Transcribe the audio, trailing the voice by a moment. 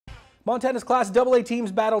Montana's Class AA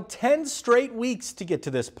teams battled 10 straight weeks to get to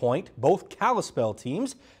this point. Both Kalispell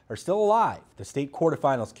teams are still alive. The state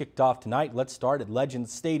quarterfinals kicked off tonight. Let's start at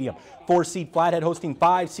Legends Stadium. 4-seed Flathead hosting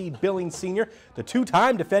 5-seed Billings Senior, the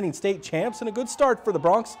two-time defending state champs, and a good start for the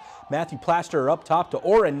Broncs. Matthew Plaster up top to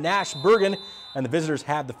Orrin Nash Bergen, and the visitors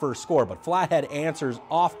had the first score, but Flathead answers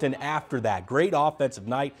often after that. Great offensive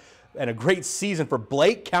night and a great season for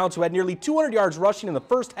Blake Counts, who had nearly 200 yards rushing in the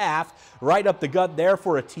first half, right up the gut there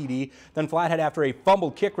for a TD. Then Flathead, after a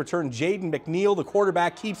fumbled kick return, Jaden McNeil, the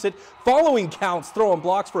quarterback, keeps it, following Counts, throwing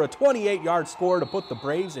blocks for a 28-yard score to put the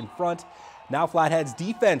Braves in front. Now Flathead's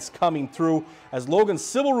defense coming through as Logan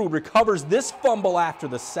Civilrud recovers this fumble after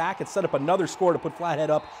the sack. It set up another score to put Flathead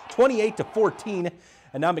up 28-14.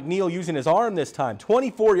 And now McNeil using his arm this time.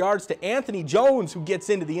 24 yards to Anthony Jones, who gets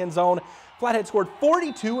into the end zone. Flathead scored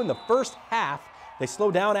 42 in the first half. They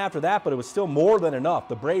slowed down after that, but it was still more than enough.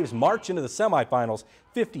 The Braves march into the semifinals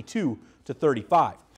 52-35.